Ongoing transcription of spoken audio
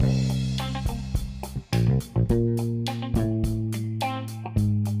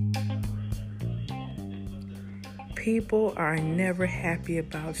people are never happy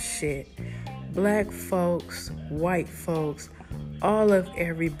about shit. Black folks, white folks, all of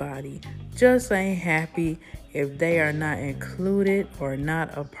everybody just ain't happy if they are not included or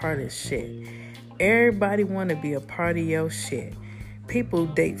not a part of shit. Everybody want to be a part of your shit. People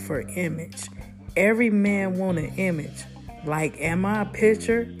date for image. Every man want an image. Like, am I a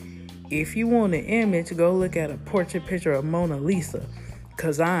picture? If you want an image, go look at a portrait picture of Mona Lisa,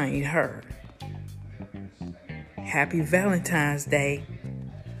 because I ain't her. Happy Valentine's Day.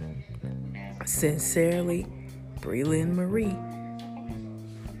 Sincerely, Breland Marie.